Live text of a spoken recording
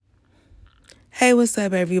Hey, what's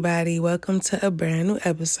up, everybody? Welcome to a brand new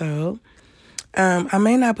episode. I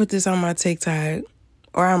may not put this on my TikTok,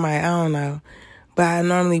 or I don't know, but I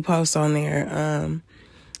normally post on there.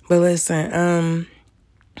 But listen,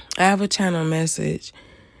 I have a channel message,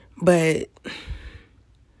 but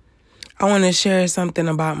I want to share something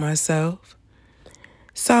about myself.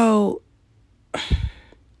 So,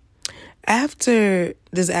 after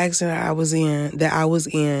this accident I was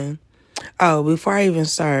in, before I even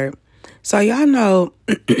start, so y'all know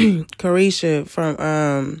Carisha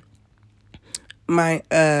from my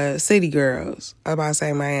City Girls. I was about to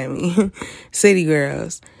say Miami. City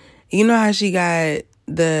Girls. You know how she got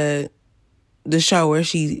the show where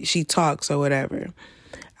she talks or whatever.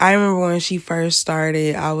 I remember when she first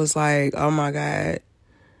started, I was like, oh my God,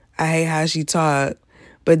 I hate how she talked.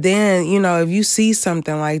 But then, if you see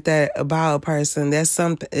something like that about a person,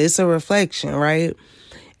 it's a reflection, right?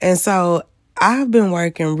 And so I've been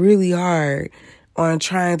working really hard on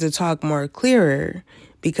trying to talk more clearer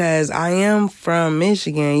because I am from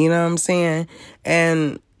Michigan, you know what I'm saying?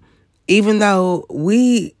 And even though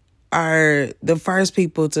we are the first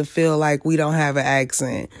people to feel like we don't have an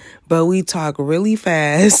accent, but we talk really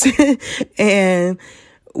fast and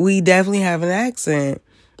we definitely have an accent.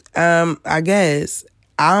 I guess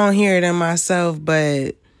I don't hear it in myself,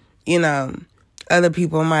 but other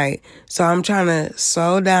people might. So I'm trying to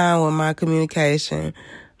slow down with my communication,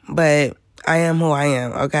 but I am who I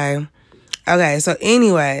am, okay? Okay, so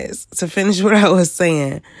anyways, to finish what I was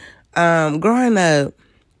saying, growing up,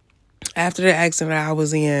 after the accident I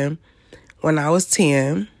was in when I was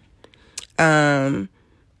 10,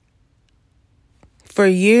 for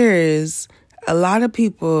years, a lot of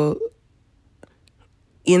people,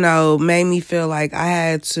 made me feel like I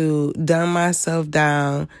had to dumb myself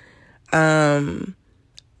down.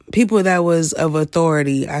 People that was of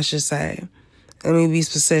authority, I should say. Let me be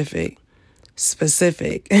specific.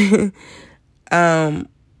 They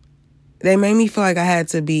made me feel like I had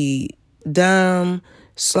to be dumb,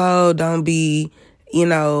 slow, don't be,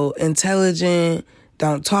 intelligent,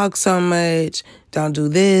 don't talk so much, don't do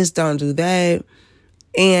this, don't do that.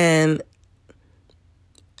 And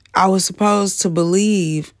I was supposed to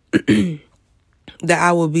believe that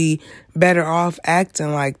I would be better off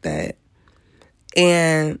acting like that.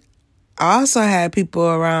 And I also had people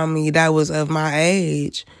around me that was of my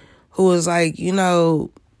age who was like,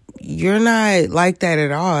 you're not like that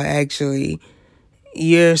at all, actually.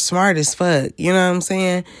 You're smart as fuck. You know what I'm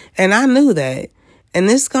saying? And I knew that. And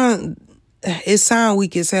it sounds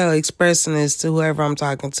weak as hell expressing this to whoever I'm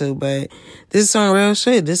talking to, but this is some real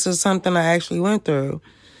shit. This is something I actually went through.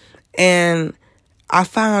 And I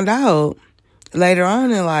found out later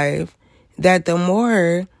on in life that the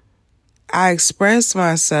more I expressed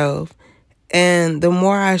myself and the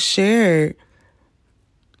more I shared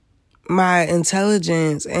my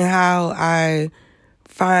intelligence and how I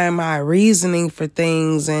find my reasoning for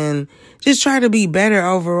things and just try to be better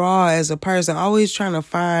overall as a person, always trying to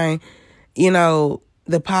find,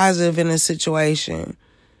 the positive in a situation.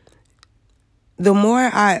 The more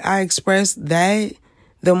I expressed that,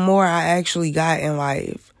 the more I actually got in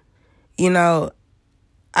life. I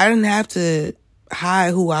didn't have to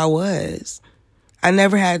hide who I was. I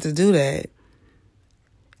never had to do that.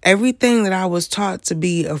 Everything that I was taught to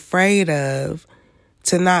be afraid of,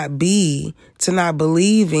 to not be, to not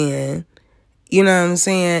believe in, you know what I'm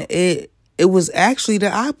saying? It was actually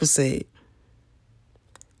the opposite.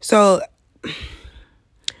 So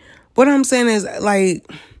what I'm saying is, like,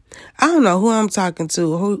 I don't know who I'm talking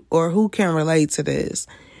to who can relate to this.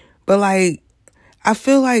 But like, I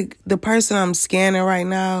feel like the person I'm scanning right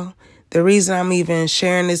now, the reason I'm even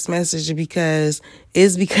sharing this message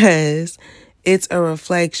is because it's a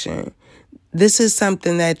reflection. This is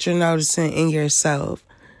something that you're noticing in yourself.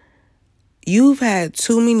 You've had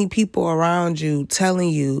too many people around you telling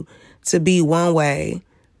you to be one way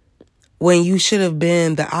when you should have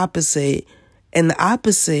been the opposite. And the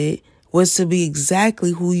opposite was to be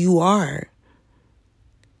exactly who you are.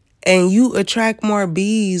 And you attract more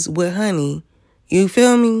bees with honey. You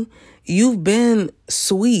feel me? You've been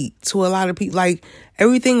sweet to a lot of people. Like,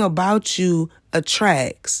 everything about you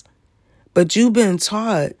attracts. But you've been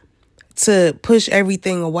taught to push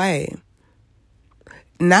everything away.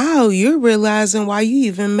 Now you're realizing why you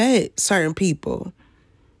even met certain people.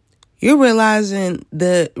 You're realizing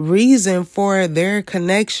the reason for their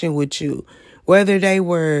connection with you, whether they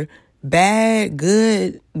were bad,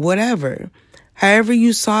 good, whatever. However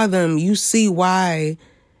you saw them, you see why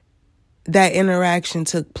that interaction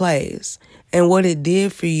took place and what it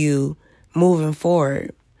did for you moving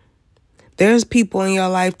forward. There's people in your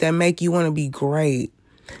life that make you want to be great.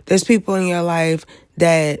 There's people in your life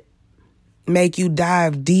that make you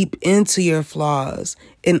dive deep into your flaws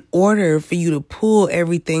in order for you to pull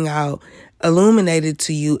everything out, illuminate it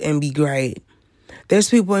to you, and be great. There's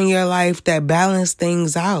people in your life that balance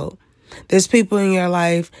things out. There's people in your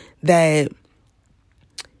life that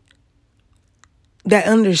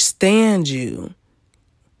understand you.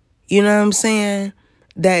 You know what I'm saying?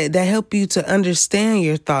 That help you to understand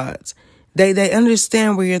your thoughts. They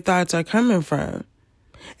understand where your thoughts are coming from.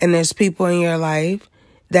 And there's people in your life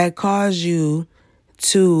that cause you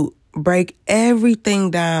to break everything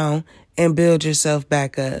down and build yourself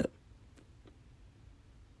back up.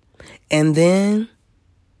 And then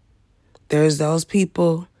there's those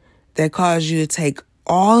people that cause you to take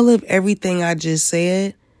all of everything I just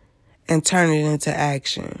said and turn it into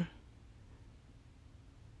action.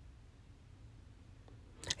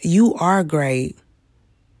 You are great.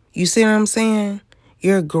 You see what I'm saying?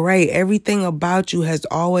 You're great. Everything about you has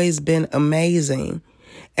always been amazing.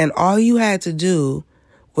 And all you had to do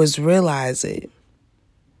was realize it.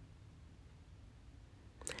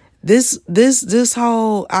 This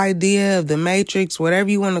whole idea of the Matrix, whatever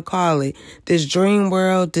you want to call it, this dream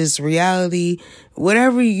world, this reality,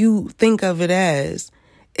 whatever you think of it as,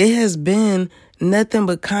 it has been nothing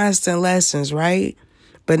but constant lessons, right?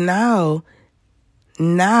 But now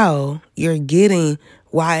you're getting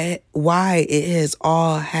why it has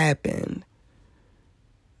all happened.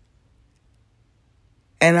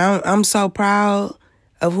 And I'm so proud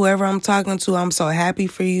of whoever I'm talking to. I'm so happy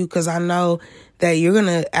for you because I know that you're going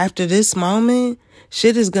to, after this moment,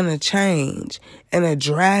 shit is going to change in a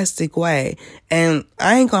drastic way. And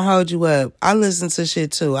I ain't going to hold you up. I listen to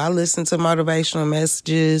shit too. I listen to motivational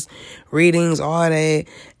messages, readings, all that.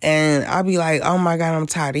 And I'll be like, oh my God, I'm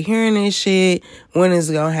tired of hearing this shit. When is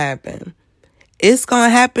it going to happen? It's going to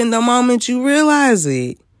happen the moment you realize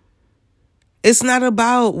it. It's not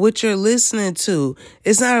about what you're listening to.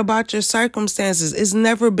 It's not about your circumstances. It's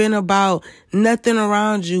never been about nothing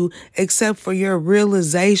around you except for your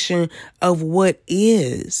realization of what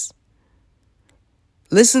is.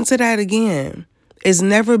 Listen to that again. It's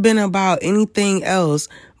never been about anything else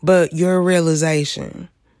but your realization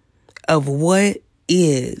of what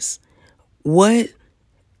is. What,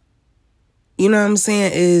 you know what I'm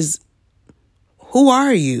saying, is who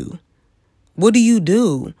are you? What do you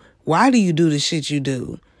do? Why do you do the shit you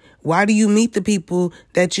do? Why do you meet the people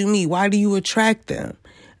that you meet? Why do you attract them?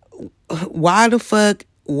 Why the fuck?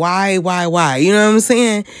 Why? You know what I'm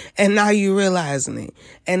saying? And now you're realizing it.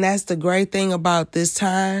 And that's the great thing about this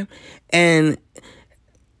time. And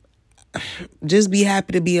just be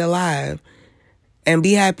happy to be alive. And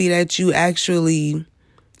be happy that you actually,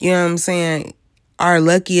 you know what I'm saying, are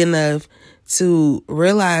lucky enough to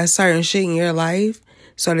realize certain shit in your life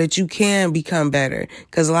so that you can become better.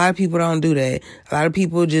 Because a lot of people don't do that. A lot of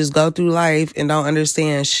people just go through life and don't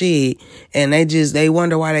understand shit. And they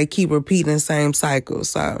wonder why they keep repeating the same cycle.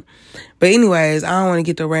 So, but anyways, I don't want to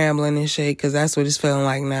get to rambling and shit because that's what it's feeling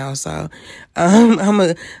like now. So, I'm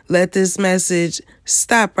going to let this message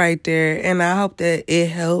stop right there. And I hope that it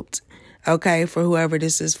helped. Okay, for whoever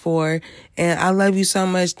this is for. And I love you so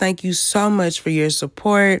much. Thank you so much for your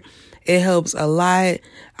support. It helps a lot.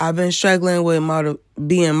 I've been struggling with motivation,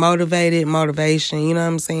 you know what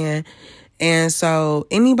I'm saying? And so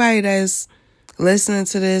anybody that's listening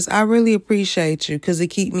to this, I really appreciate you because it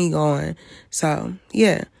keeps me going. So,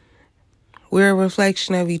 yeah, we're a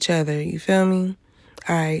reflection of each other. You feel me?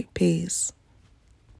 All right, peace.